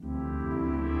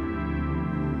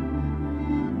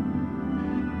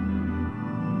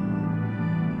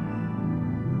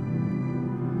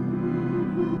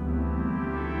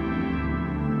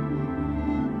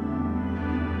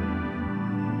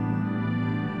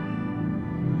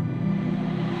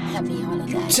happy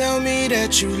holiday. Tell me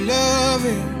that you love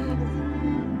him,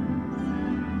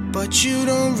 but you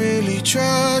don't really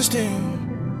trust him.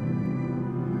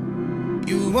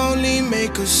 You only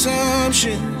make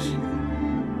assumptions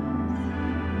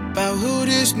about who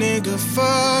this nigga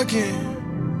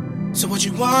fucking. So what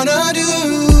you wanna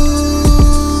do?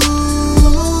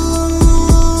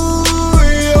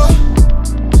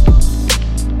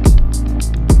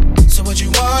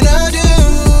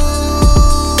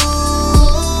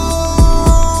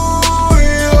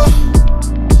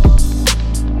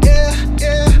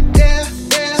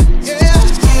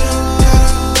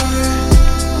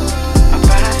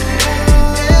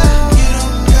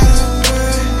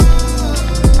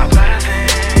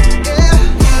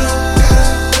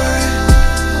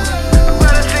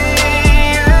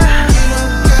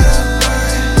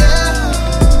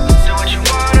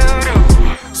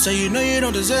 So you know you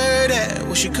don't deserve that.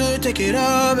 Wish you could take it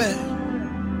all back.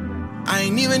 I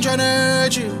ain't even tryna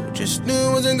hurt you, just knew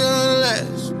it wasn't gonna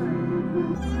last.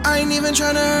 I ain't even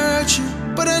tryna hurt you,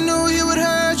 but I knew he would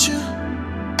hurt you.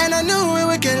 And I knew it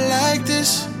would get like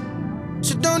this.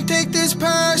 So don't take this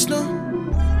personal.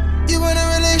 You want a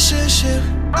relationship,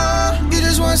 you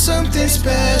just want something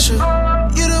special.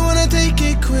 You don't wanna take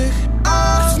it quick,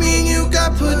 'cause me and you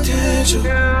got potential.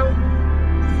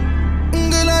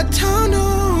 Girl, I don't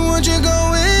know what you're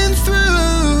going